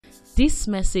This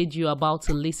message you're about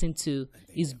to listen to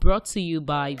is brought to you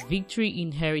by Victory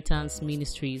Inheritance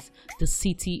Ministries, the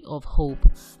City of Hope.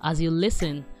 As you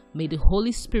listen, may the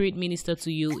Holy Spirit minister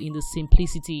to you in the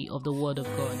simplicity of the Word of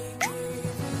God.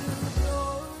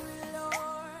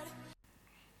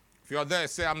 If you're there,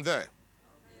 say, I'm there.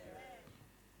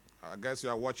 I guess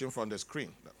you are watching from the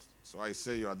screen. So I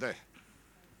say you are there.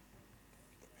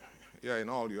 Yeah, in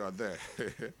all, you are there.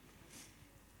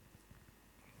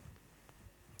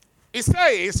 It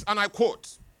says, and I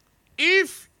quote,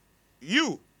 if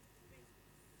you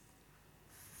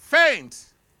faint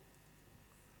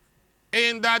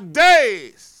in the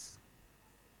days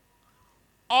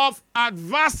of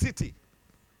adversity,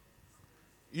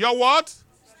 your what?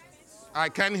 I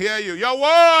can hear you. Your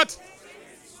what?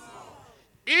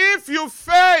 If you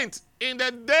faint in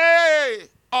the day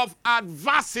of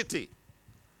adversity,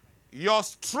 your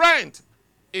strength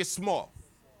is small.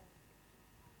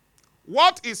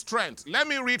 What is strength? Let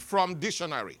me read from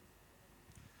dictionary.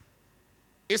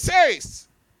 It says,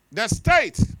 the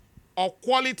state or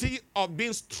quality of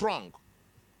being strong,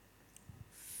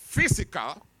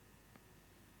 physical,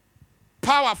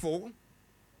 powerful,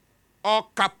 or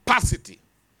capacity.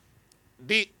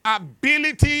 The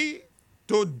ability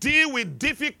to deal with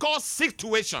difficult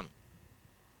situations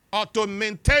or to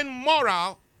maintain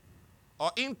moral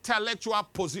or intellectual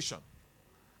position.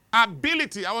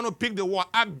 Ability, I want to pick the word,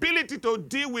 ability to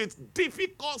deal with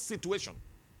difficult situations.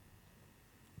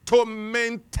 To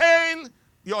maintain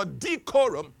your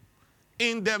decorum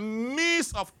in the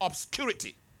midst of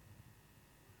obscurity.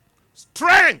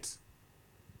 Strength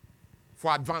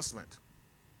for advancement.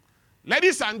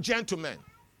 Ladies and gentlemen,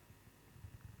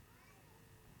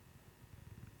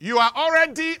 you are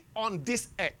already on this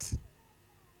earth.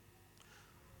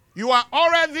 You are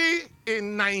already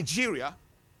in Nigeria.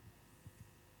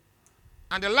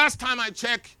 And the last time I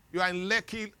checked, you are in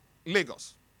Lekki,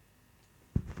 Lagos.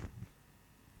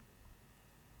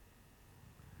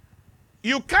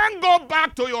 You can't go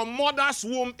back to your mother's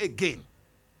womb again.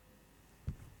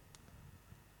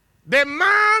 The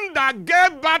man that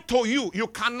gave birth to you, you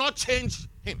cannot change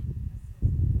him.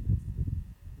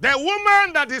 The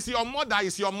woman that is your mother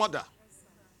is your mother.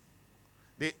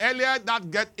 The earlier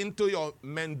that get into your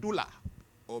medulla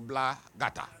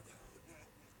oblongata,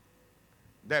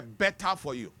 the better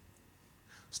for you.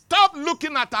 Stop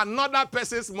looking at another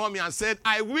person's mommy and say,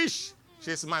 I wish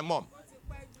she's my mom.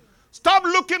 Stop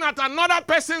looking at another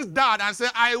person's dad and say,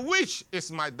 I wish it's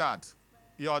my dad.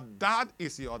 Your dad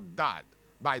is your dad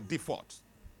by default.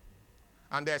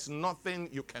 And there's nothing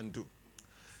you can do.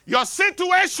 Your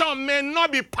situation may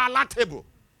not be palatable.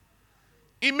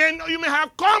 You may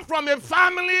have come from a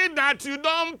family that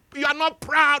you are not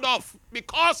proud of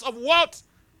because of what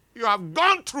you have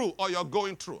gone through or you're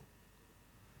going through.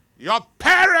 Your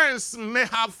parents may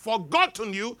have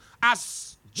forgotten you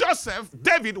as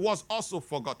David was also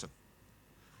forgotten.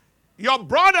 Your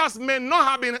brothers may not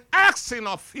have been asking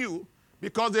of you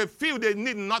because they feel they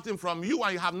need nothing from you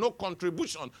and you have no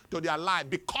contribution to their life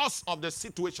because of the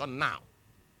situation now.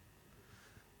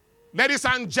 Ladies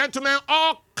and gentlemen,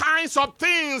 all kinds of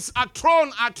things are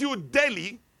thrown at you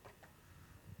daily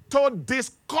to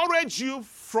discourage you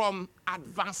from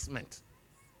advancement.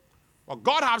 But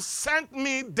God has sent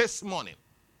me this morning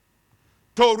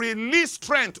to release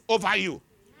strength over you.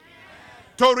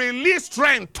 To release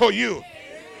strength to you.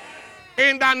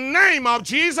 In the name of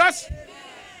Jesus,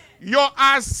 your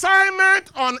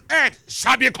assignment on earth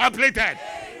shall be completed.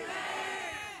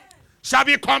 Shall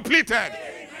be completed.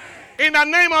 In the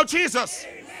name of Jesus.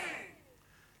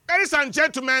 Ladies and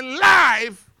gentlemen,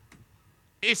 life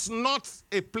is not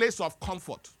a place of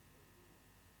comfort.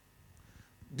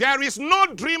 There is no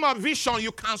dream or vision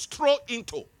you can stroll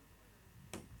into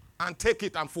and take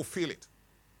it and fulfill it.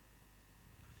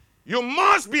 You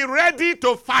must be ready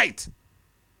to fight.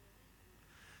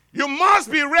 You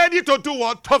must be ready to do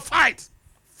what? To fight.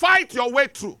 Fight your way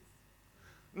through.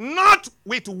 Not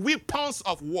with weapons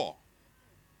of war,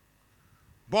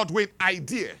 but with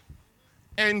idea,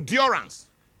 endurance,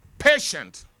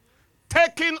 patience,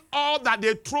 taking all that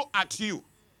they throw at you.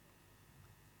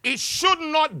 It should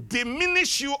not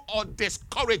diminish you or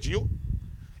discourage you.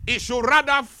 It should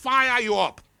rather fire you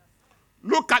up.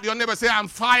 Look at your neighbor, say, I'm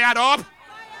fired up.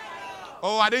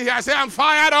 Oh, I didn't hear. I say, I'm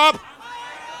fired up.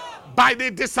 By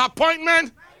the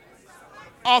disappointment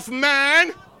of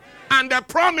man and the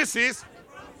promises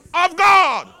of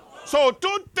God. So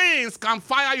two things can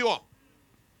fire you up.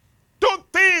 Two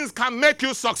things can make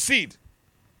you succeed.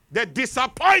 The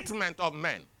disappointment of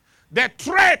men, the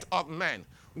threat of men.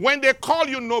 When they call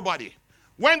you nobody,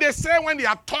 when they say when they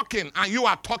are talking and you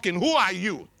are talking, who are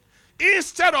you?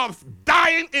 Instead of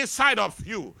dying inside of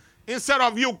you, Instead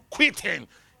of you quitting,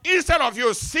 instead of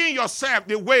you seeing yourself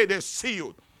the way they see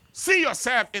you, see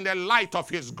yourself in the light of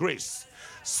his grace.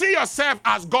 See yourself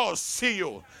as God see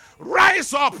you.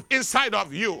 Rise up inside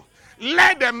of you.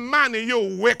 Let the man in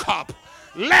you wake up.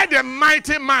 Let the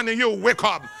mighty man in you wake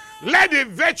up. Let the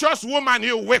virtuous woman in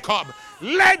you wake up.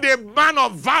 Let the man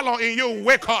of valor in you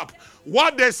wake up.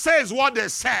 What they say is what they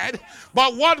said,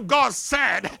 but what God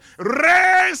said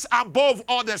reigns above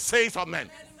all the sayings of men.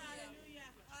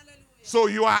 So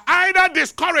you are either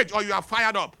discouraged or you are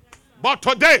fired up. But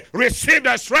today, receive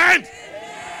the strength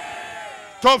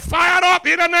to fire up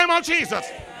in the name of Jesus.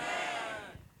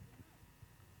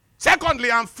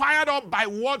 Secondly, I'm fired up by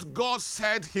what God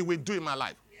said he will do in my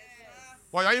life.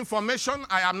 For your information,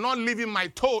 I am not living my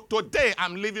today,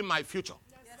 I'm living my future.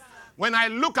 When I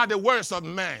look at the words of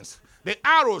men, the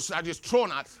arrows that is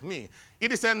thrown at me,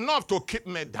 it is enough to keep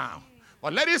me down.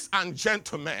 But ladies and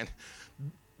gentlemen,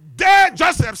 there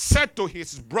Joseph said to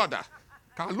his brother,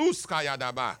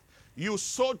 you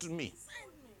sold me,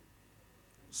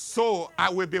 so I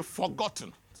will be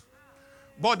forgotten.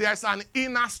 But there's an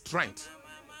inner strength.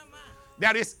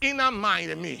 There is inner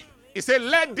mind in me. He said,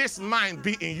 let this mind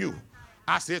be in you,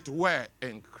 as it were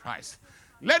in Christ.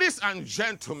 Ladies and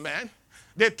gentlemen,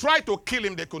 they tried to kill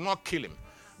him, they could not kill him.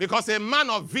 Because a man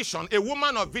of vision, a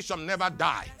woman of vision never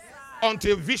die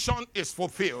until vision is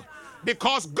fulfilled.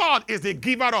 Because God is the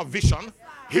giver of vision,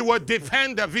 he will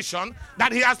defend the vision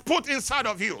that he has put inside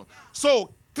of you.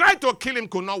 So, try to kill him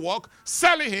could not work,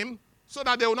 selling him so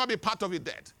that they will not be part of his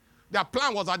death. Their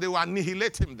plan was that they will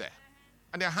annihilate him there,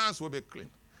 and their hands will be clean.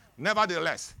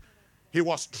 Nevertheless, he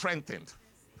was strengthened.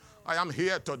 I am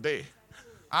here today.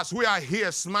 As we are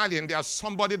here smiling, there's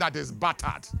somebody that is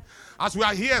battered. As we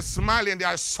are here smiling,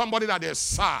 there is somebody that is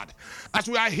sad. As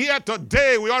we are here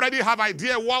today, we already have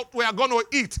idea what we are going to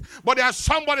eat. But there's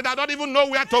somebody that don't even know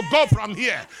where to go from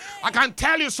here. I can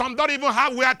tell you some don't even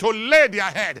have where to lay their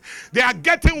head. They are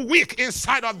getting weak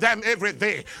inside of them every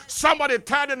day. Somebody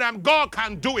telling them God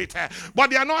can do it.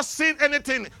 But they are not seeing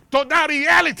anything to that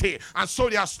reality. And so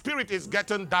their spirit is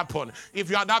getting dampened. If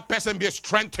you are that person, be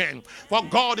strengthened. For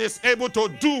God is able to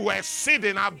do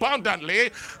exceeding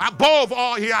abundantly above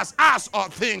all he has asked or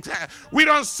think. We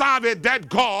don't serve a dead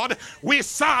God. We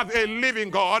serve a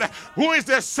living God who is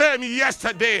the same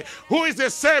yesterday, who is the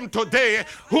same today,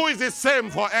 who is the same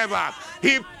forever.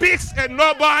 He picks a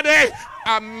nobody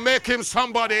and make him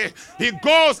somebody. He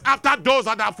goes after those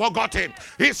that are forgotten.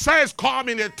 He says, come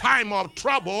in a time of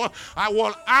trouble, I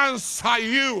will answer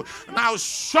you, and I'll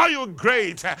show you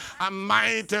great and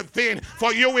mighty thing.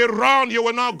 For you will run, you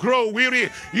will not grow weary.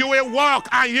 You will walk,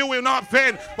 and you will not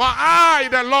faint. For I,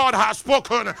 the Lord, have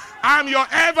spoken. I'm your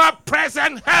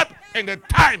ever-present help in the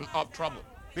time of trouble.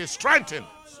 Be strengthened.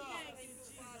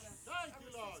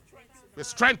 Be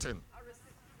strengthened.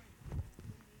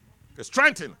 Be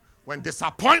strengthened. When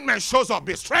disappointment shows up,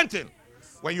 be strengthened.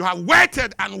 When you have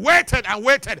waited and waited and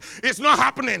waited, it's not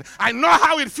happening. I know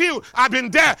how it feels. I've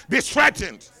been there. Be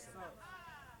strengthened.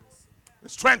 Be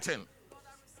strengthened.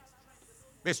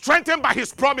 Be strengthened by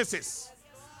his promises.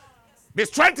 Be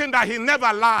strengthened that he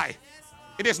never lie.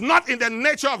 It is not in the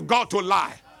nature of God to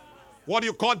lie. What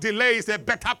you call delay is a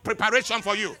better preparation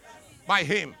for you by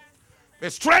him. Be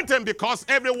strengthened because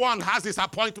everyone has his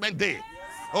appointment day.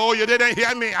 Oh, you didn't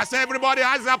hear me. I said everybody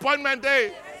has an appointment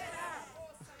day.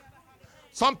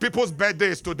 Some people's birthday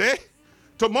is today.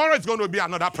 Tomorrow is going to be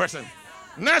another person.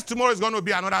 Next tomorrow is going to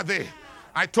be another day.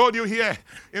 I told you here,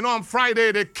 on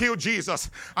Friday they killed Jesus.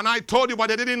 And I told you, but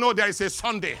they didn't know there is a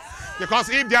Sunday. Because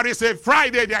if there is a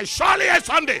Friday, there is surely a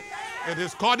Sunday. It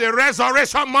is called a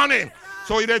resurrection morning.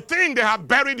 So if they think they have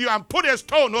buried you and put a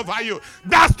stone over you,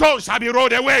 that stone shall be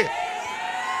rolled away.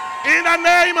 In the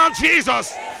name of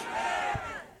Jesus.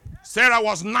 Sarah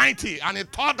was 90 and he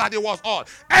thought that it was all.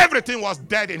 Everything was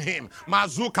dead in him.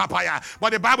 Mazukapaya.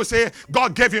 But the Bible says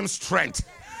God gave him strength.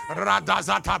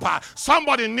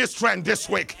 Somebody needs strength this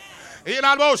week.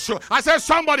 I said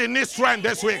somebody needs strength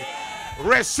this week.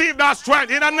 Receive that strength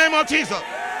in the name of Jesus.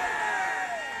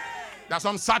 There's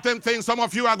some certain things some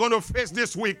of you are going to face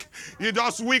this week. You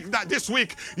just weak that this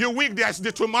week. You weak that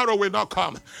the tomorrow will not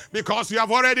come. Because you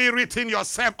have already written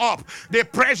yourself up. The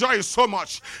pressure is so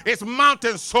much. It's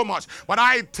mounting so much. But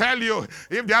I tell you,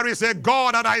 if there is a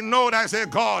God that I know, there's a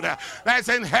God that's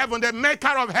in heaven, the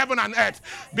maker of heaven and earth,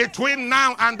 between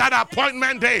now and that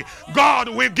appointment day, God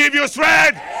will give you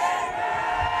strength.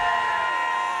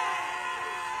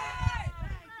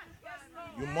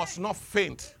 You must not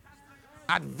faint.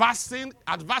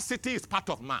 Adversity is part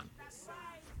of man.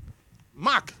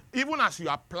 Mark, even as you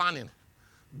are planning,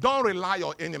 don't rely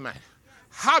on any man.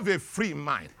 Have a free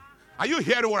mind. Are you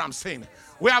hearing what I'm saying?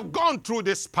 We have gone through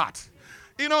this part.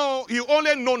 You know, you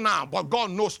only know now, but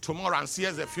God knows tomorrow and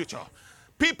sees the future.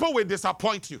 People will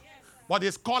disappoint you, but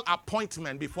it's called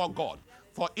appointment before God.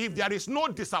 For if there is no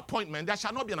disappointment, there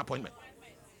shall not be an appointment.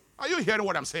 Are you hearing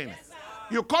what I'm saying?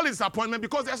 You call it disappointment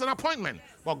because there's an appointment,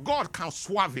 but God can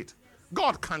swerve it.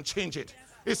 God can change it.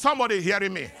 Is somebody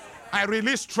hearing me? I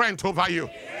release strength over you.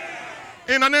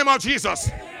 In the name of Jesus.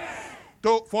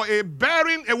 For a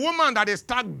woman that is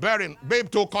start bearing, babe,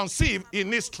 to conceive, it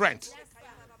needs strength.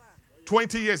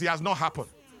 20 years, it has not happened.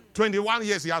 21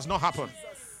 years, it has not happened.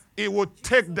 It would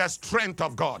take the strength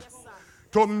of God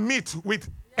to meet with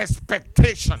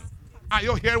expectation. Are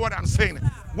you hearing what I'm saying?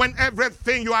 When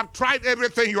everything, you have tried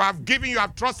everything, you have given, you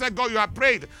have trusted God, you have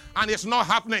prayed, and it's not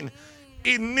happening,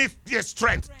 it needs a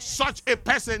strength. Such a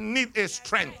person needs a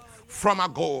strength from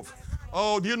above.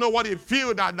 Oh, do you know what he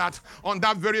felt that on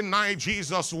that very night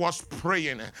Jesus was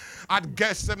praying at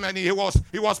Gethsemane? He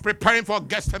was preparing for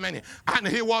Gethsemane, and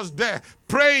he was there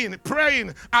praying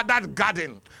at that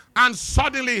garden. And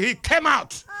suddenly he came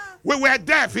out. We were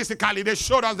there physically. They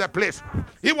showed us the place.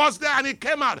 He was there and he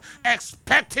came out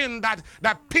expecting that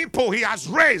the people he has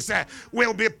raised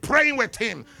will be praying with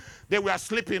him. They were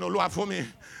sleeping, Oluwafumi.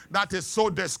 That is so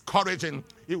discouraging.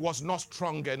 He was not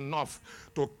strong enough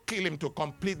to kill him to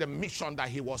complete the mission that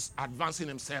he was advancing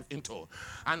himself into.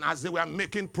 And as they were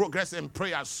making progress in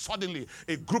prayer, suddenly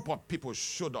a group of people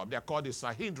showed up. They're called the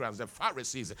Sahedrans, the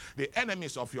Pharisees, the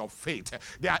enemies of your faith.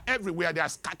 They are everywhere. They are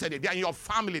scattered. They are in your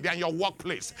family. They are in your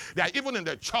workplace. They are even in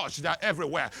the church. They are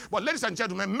everywhere. But ladies and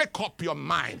gentlemen, make up your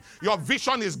mind. Your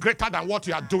vision is greater than what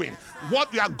you are doing.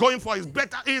 What you are going for is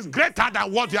greater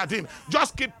than what you are doing.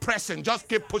 Just keep pressing. Just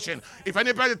keep pushing. If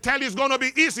anybody tells you it's going to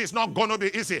be easy, it's not going to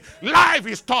be easy. Life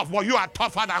is tough, but you are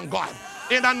tougher than God.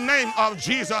 In the name of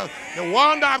Jesus, the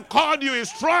one that called you is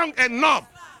strong enough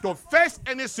to face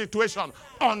any situation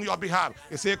on your behalf.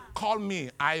 He said, call me,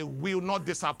 I will not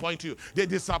disappoint you. They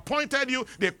disappointed you,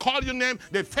 they called your name,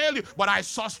 they failed you, but I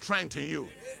saw strength in you.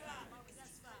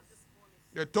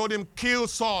 They told him, kill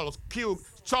Saul.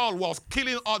 Saul was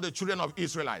killing all the children of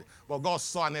Israelites, but God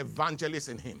saw an evangelist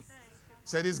in him.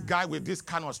 Said, this guy with this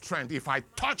kind of strength, if I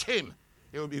touch him,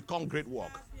 he will become great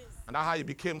work. And that's how he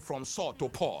became from Saul to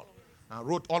Paul. And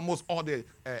wrote almost all the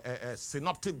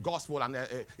synoptic gospel and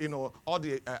all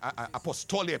the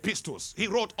apostolic epistles. He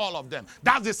wrote all of them.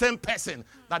 That's the same person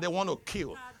that they want to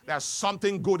kill. There's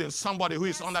something good in somebody who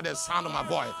is under the sound of my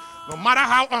voice. No matter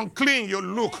how unclean you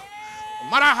look, no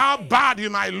matter how bad you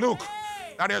might look,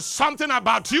 there is something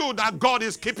about you that God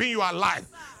is keeping you alive.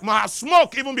 You must have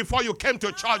smoked even before you came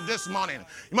to church this morning.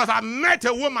 You must have met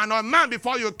a woman or a man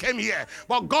before you came here.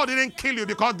 But God didn't kill you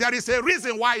because there is a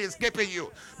reason why He's keeping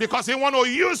you. Because He wants to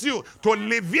use you to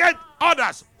alleviate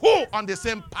others who on the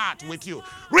same path with you.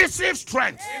 Receive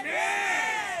strength.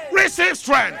 Amen. Receive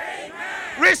strength. Amen.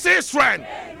 Receive strength.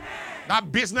 Amen.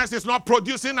 That business is not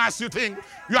producing as you think.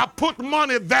 You have put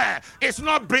money there. It's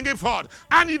not bringing forth.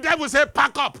 And the devil say,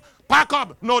 pack up. Pack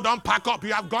up. No, don't pack up.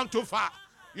 You have gone too far.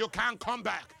 You can't come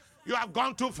back. You have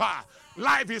gone too far.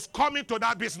 Life is coming to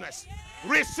that business.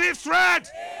 Receive strength.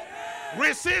 Amen.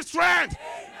 Receive strength.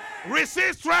 Amen.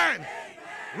 Receive strength.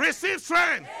 Amen. Receive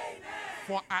strength. Amen.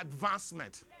 For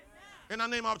advancement. In the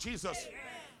name of Jesus. Amen.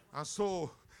 And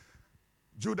so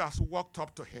Judas walked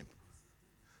up to him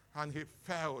and he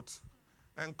felt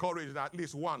encouraged that at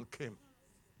least one came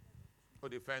to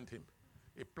defend him.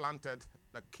 He planted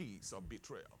the keys of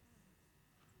betrayal.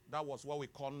 That was what we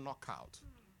call knockout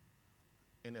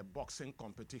in a boxing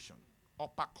competition.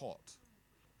 Uppercut,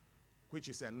 which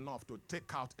is enough to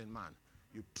take out a man.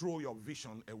 You throw your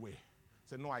vision away.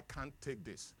 Say, no, I can't take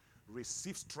this.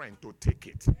 Receive strength to take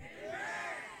it. Amen.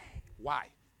 Why?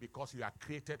 Because you are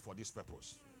created for this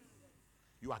purpose.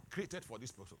 You are created for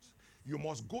this purpose. You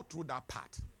must go through that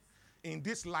path. In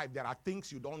this life, there are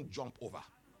things you don't jump over.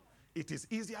 It is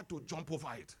easier to jump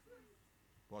over it,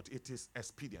 but it is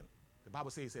expedient. The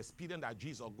Bible says it's expedient that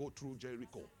Jesus go through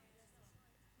Jericho.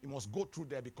 He must go through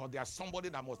there because there's somebody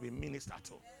that must be ministered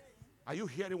to. Are you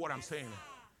hearing what I'm saying?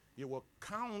 You will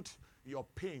count your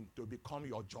pain to become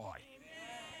your joy.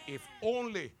 If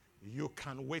only you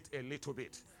can wait a little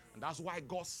bit. And that's why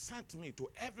God sent me to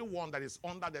everyone that is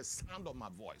under the sound of my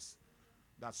voice.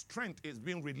 That strength is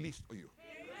being released to you.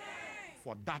 Amen.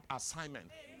 For that assignment.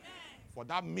 Amen. For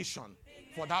that mission.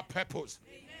 Amen. For that purpose.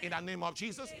 Amen. In the name of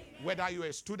Jesus, amen. Whether you're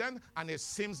a student and it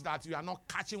seems that you are not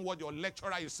catching what your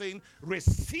lecturer is saying,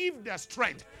 receive the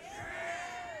strength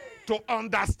to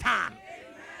understand.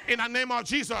 Amen. In the name of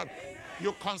Jesus, amen.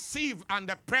 You conceive and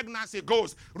the pregnancy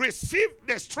goes. Receive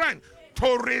the strength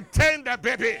to retain the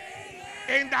baby.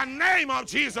 Amen. In the name of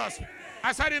Jesus,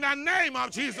 I said, in the name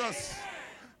of Jesus.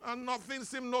 And nothing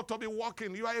seems not to be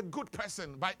working. You are a good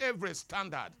person by every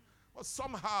standard. But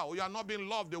somehow you are not being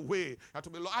loved the way you have to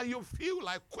be loved. And you feel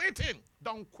like quitting.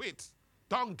 Don't quit.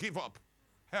 Don't give up.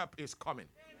 Help is coming.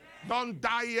 Don't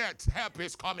die yet. Help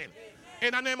is coming.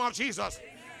 In the name of Jesus.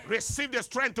 Receive the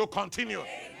strength to continue.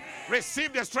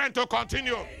 Receive the strength to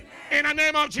continue. In the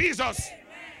name of Jesus.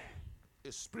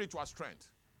 A spiritual strength.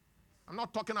 I'm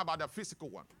not talking about the physical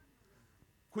one,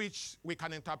 which we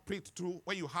can interpret through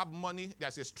when you have money,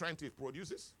 there's a strength it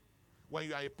produces. When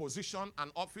you are in a position,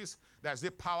 an office, there's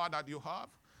a power that you have,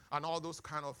 and all those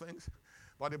kind of things.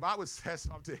 But the Bible says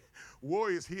something. Woe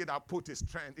is he that put his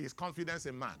strength, his confidence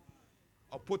in man,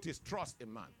 or put his trust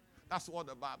in man. That's what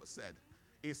the Bible said.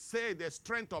 It said the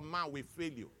strength of man will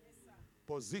fail you.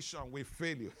 Position will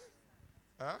fail you.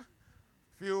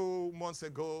 Few months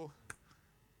ago,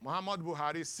 Muhammad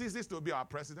Buhari ceases to be our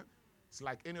president. It's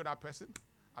like any other person.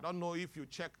 I don't know if you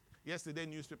checked yesterday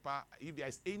newspaper, if there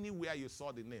is anywhere you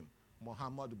saw the name,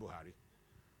 Muhammad Buhari.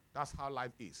 That's how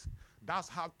life is. That's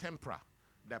how temporal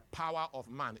the power of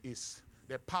man is.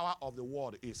 The power of the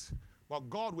world is. But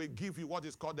God will give you what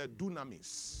is called the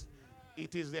dunamis.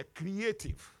 It is the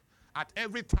creative. At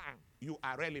every time, you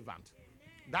are relevant.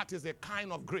 That is the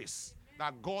kind of grace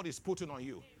that God is putting on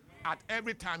you. At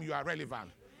every time, you are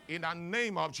relevant. In the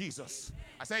name of Jesus.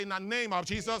 I say in the name of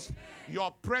Jesus,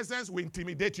 your presence will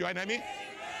intimidate your enemy.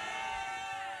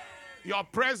 Your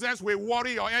presence will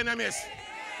worry your enemies.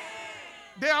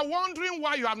 They are wondering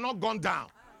why you have not gone down.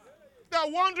 They are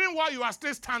wondering why you are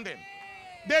still standing.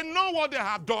 They know what they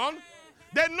have done.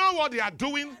 They know what they are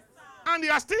doing. And they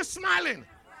are still smiling.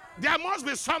 There must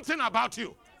be something about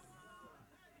you.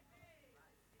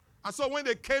 And so when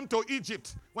they came to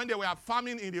Egypt, when they were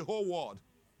famine in the whole world,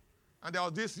 and there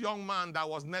was this young man that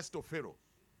was next to Pharaoh.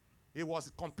 He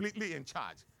was completely in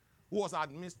charge, who was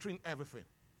administering everything.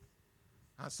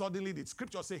 And suddenly the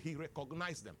scripture says he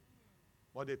recognized them.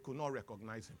 But they could not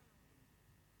recognize him.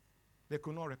 They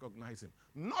could not recognize him.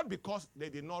 Not because they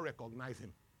did not recognize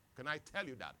him. Can I tell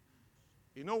you that?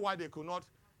 You know why they could not?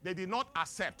 They did not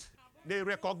accept. They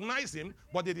recognized him,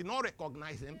 but they did not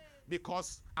recognize him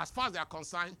because as far as they are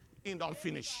concerned, he don't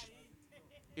finish.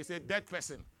 It's a dead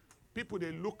person. People,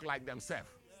 they look like themselves.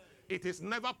 It is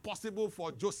never possible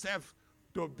for Joseph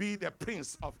to be the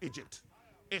prince of Egypt.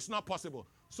 It's not possible.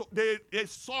 So they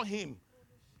saw him.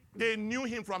 They knew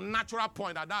him from natural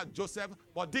point at that Joseph.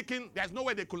 But Deacon, there's no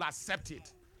way they could accept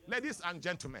it. Ladies and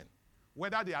gentlemen,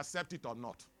 whether they accept it or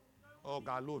not. Oh,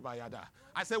 God, Lord, Bayada.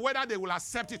 I say whether they will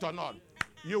accept it or not,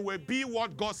 you will be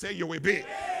what God said you will be.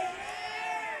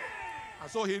 And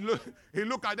so he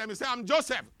looked at them. He said, I'm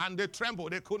Joseph. And they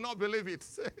trembled. They could not believe it.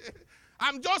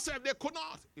 I'm Joseph. They could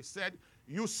not. He said,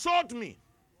 you sold me.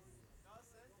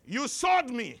 You sold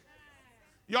me.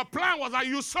 Your plan was that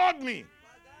you sold me.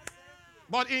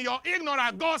 But in your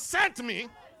ignorance, God sent me,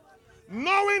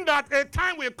 knowing that a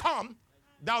time will come,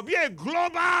 there will be a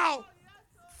global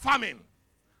famine.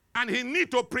 And he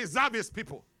needs to preserve his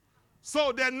people.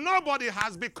 So that nobody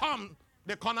has become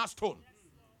the cornerstone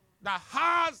that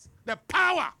has the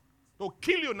power to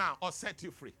kill you now or set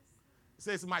you free. He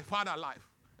says, my father alive.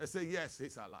 I say, yes,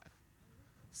 he's alive.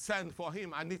 Send for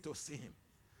him. I need to see him.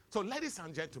 So ladies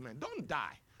and gentlemen, don't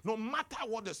die. No matter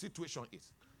what the situation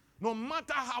is. No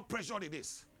matter how precious it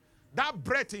is. That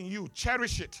breath in you,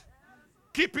 cherish it.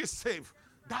 Keep it safe.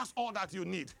 That's all that you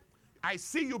need. I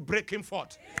see you breaking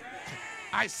forth.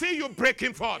 I see you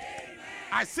breaking forth.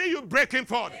 I see you breaking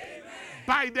forth.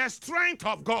 By the strength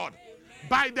of God.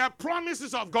 By the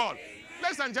promises of God.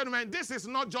 Ladies and gentlemen, this is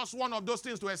not just one of those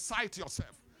things to excite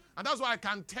yourself. And that's why I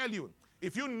can tell you,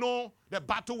 if you know the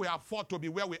battle we have fought to be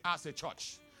where we are as a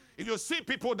church, if you see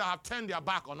people that have turned their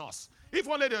back on us, if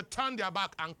only they turned their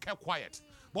back and kept quiet,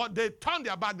 but they turned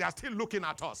their back, they are still looking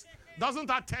at us. Doesn't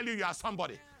that tell you you are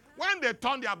somebody? When they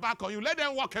turn their back on you, let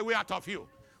them walk away out of you.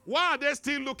 Why are they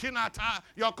still looking at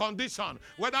your condition,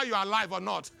 whether you are alive or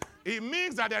not? It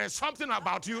means that there is something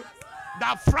about you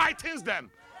that frightens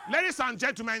them. Ladies and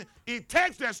gentlemen, it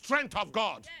takes the strength of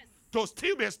God to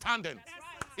still be standing.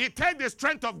 It takes the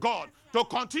strength of God to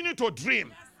continue to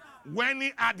dream.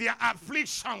 Many are the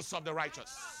afflictions of the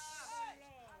righteous.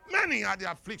 Many are the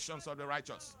afflictions of the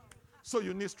righteous. So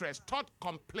you need strength. Stop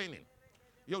complaining.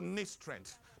 You need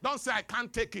strength. Don't say, I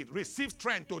can't take it. Receive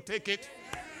strength to take it.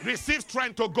 Receive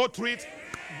strength to go through it.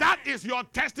 That is your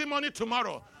testimony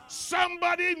tomorrow.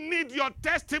 Somebody needs your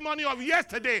testimony of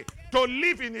yesterday to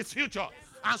live in his future.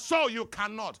 And so you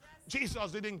cannot.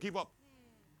 Jesus didn't give up.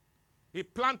 He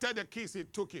planted the keys. He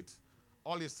took it.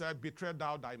 All he said, betray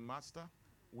thou thy master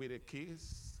with the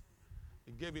keys.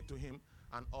 He gave it to him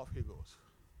and off he goes.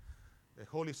 The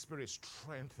Holy Spirit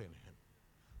strengthen him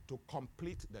to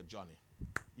complete the journey.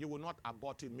 You will not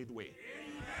abort it midway.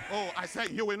 Oh, I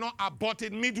said you will not abort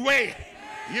it midway.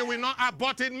 You will not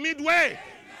abort it midway.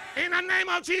 In the name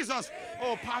of Jesus.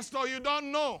 Oh, Pastor, you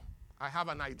don't know. I have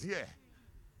an idea.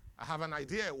 I have an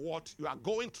idea what you are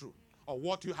going through or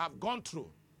what you have gone through.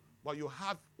 But you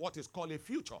have what is called a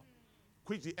future,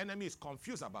 which the enemy is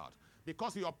confused about.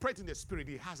 Because you operate in the spirit,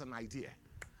 he has an idea.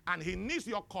 And he needs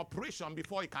your cooperation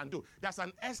before he can do. There's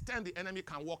an extent the enemy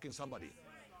can work in somebody.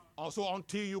 Also,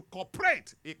 until you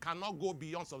cooperate, it cannot go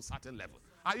beyond some certain level.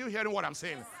 Are you hearing what I'm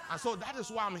saying? And so that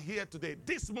is why I'm here today.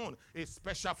 This moon is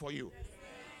special for you.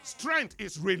 Strength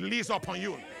is released upon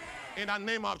you. In the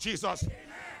name of Jesus.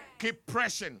 Keep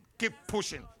pressing, keep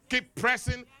pushing, keep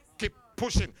pressing, keep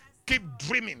pushing, keep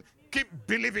dreaming, keep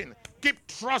believing, keep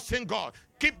trusting God,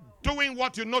 keep doing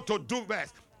what you know to do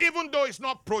best. Even though it's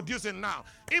not producing now,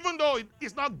 even though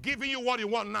it's not giving you what you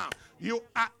want now, you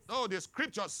are, the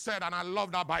scripture said, and I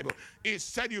love that Bible, it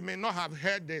said you may not have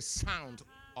heard the sound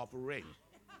of rain.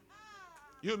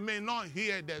 You may not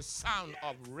hear the sound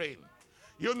of rain.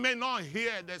 You may not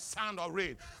hear the sound of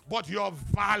rain, but your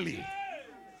valley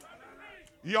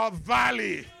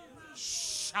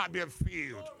shall be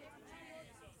filled.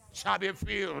 Shall be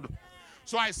filled.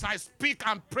 So as I speak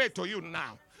and pray to you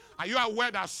now, are you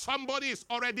aware that somebody is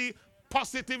already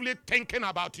positively thinking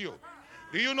about you?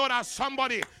 Do you know that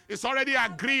somebody is already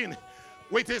agreeing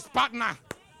with his partner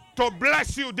to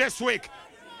bless you this week?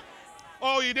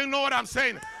 Oh, you didn't know what I'm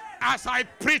saying? As I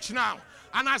preach now,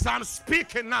 and as I'm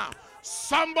speaking now,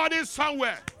 somebody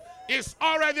somewhere is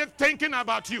already thinking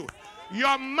about you.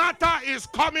 Your matter is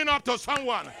coming up to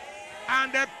someone,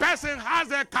 and the person has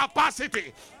the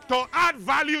capacity to add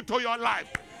value to your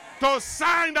life, to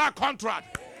sign that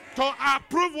contract, to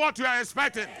approve what you are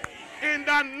expecting. In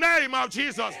the name of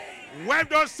Jesus. When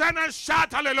those sinners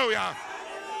shout hallelujah.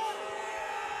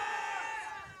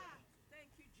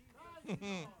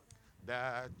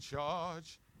 The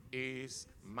church is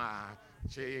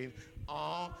marching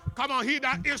on. Come on, hear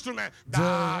that instrument.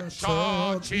 The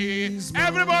church is.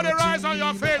 Everybody rise on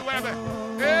your feet.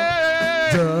 Hey.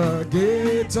 The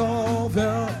gates of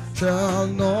hell shall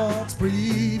not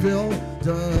prevail.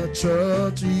 The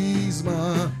church is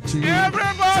marching.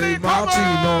 Everybody marching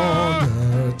on.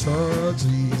 The church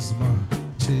is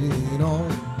marching on.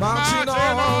 Marching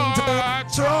on. The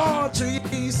church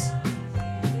is.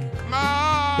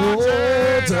 Oh,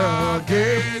 the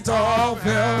gate of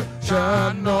hell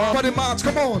shall not. Everybody march,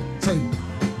 come on. Say,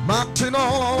 marching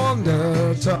on.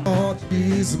 The church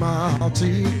is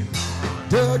marching.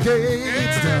 The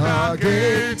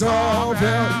gate of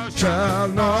hell shall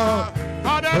not.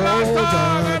 For the last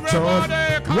time,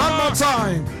 everybody, come one on. more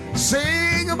time.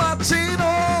 Sing marching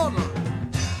on.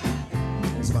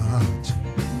 It's march.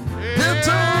 The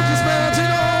church is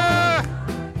marching on.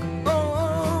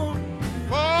 Oh,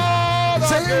 For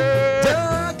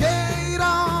the gate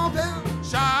of hell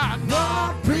shall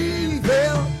not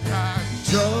prevail.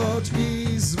 Church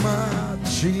is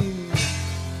marching.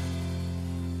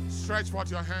 Stretch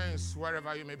forth your hands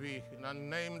wherever you may be, in a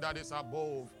name that is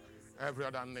above every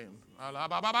other name.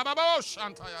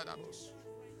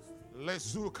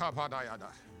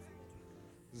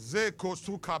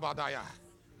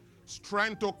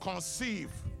 Strength to conceive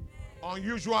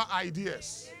unusual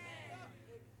ideas.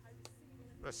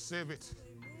 Receive it.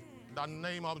 In the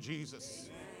name of Jesus.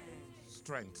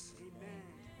 Strength.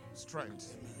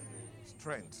 Strength.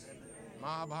 Strength.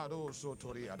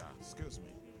 Excuse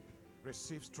me.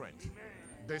 Receive strength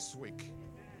this week.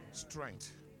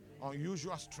 Strength,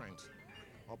 unusual strength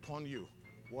upon you.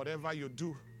 Whatever you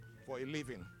do for a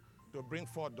living to bring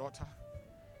forth, daughter,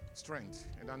 strength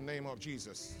in the name of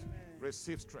Jesus.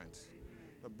 Receive strength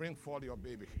to bring forth your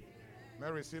baby. May I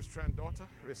receive strength, daughter?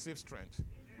 Receive strength.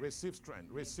 Receive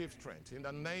strength. Receive strength in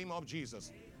the name of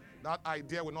Jesus. That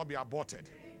idea will not be aborted.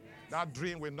 That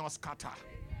dream will not scatter.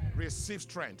 Receive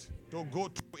strength to go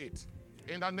through it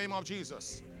in the name of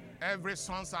Jesus. Every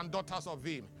sons and daughters of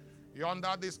him, you're under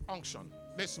this unction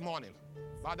this morning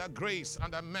by the grace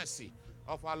and the mercy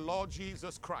of our Lord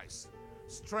Jesus Christ.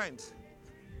 Strength,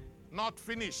 not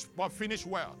finish, but finish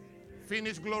well.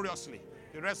 Finish gloriously.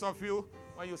 The rest of you,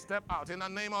 when you step out, in the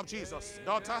name of Jesus.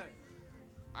 Daughter,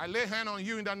 I lay hand on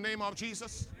you in the name of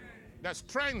Jesus. The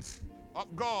strength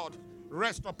of God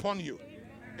rest upon you.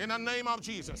 In the name of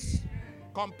Jesus.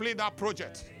 Complete that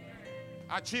project.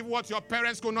 Achieve what your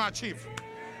parents could not achieve.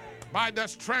 By the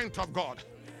strength of God.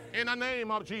 In the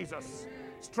name of Jesus.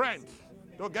 Strength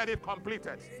to get it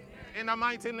completed. In the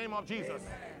mighty name of Jesus.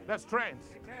 The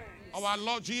strength of our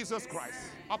Lord Jesus Christ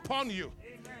upon you.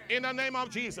 In the name of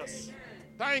Jesus.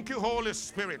 Thank you, Holy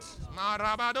Spirit.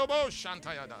 Marabadobo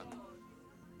shantayada.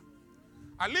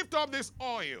 I lift up this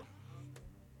oil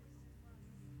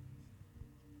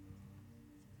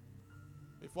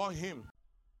before him.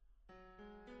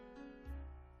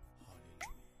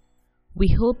 We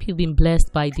hope you've been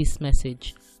blessed by this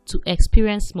message. To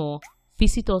experience more,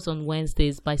 visit us on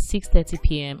Wednesdays by 6:30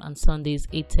 p.m. and Sundays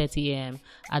 8:30 a.m.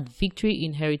 at Victory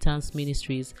Inheritance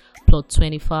Ministries, Plot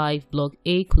 25, Block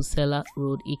A, Kusela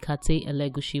Road, Ikate,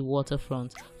 Elegushi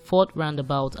Waterfront, 4th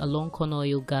Roundabout along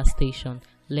Konoyo Gas Station,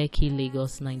 Lekki,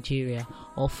 Lagos, Nigeria.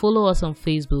 Or follow us on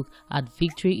Facebook at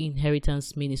Victory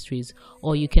Inheritance Ministries,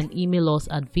 or you can email us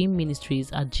at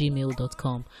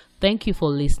vimministries@gmail.com. Thank you for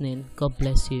listening. God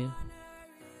bless you.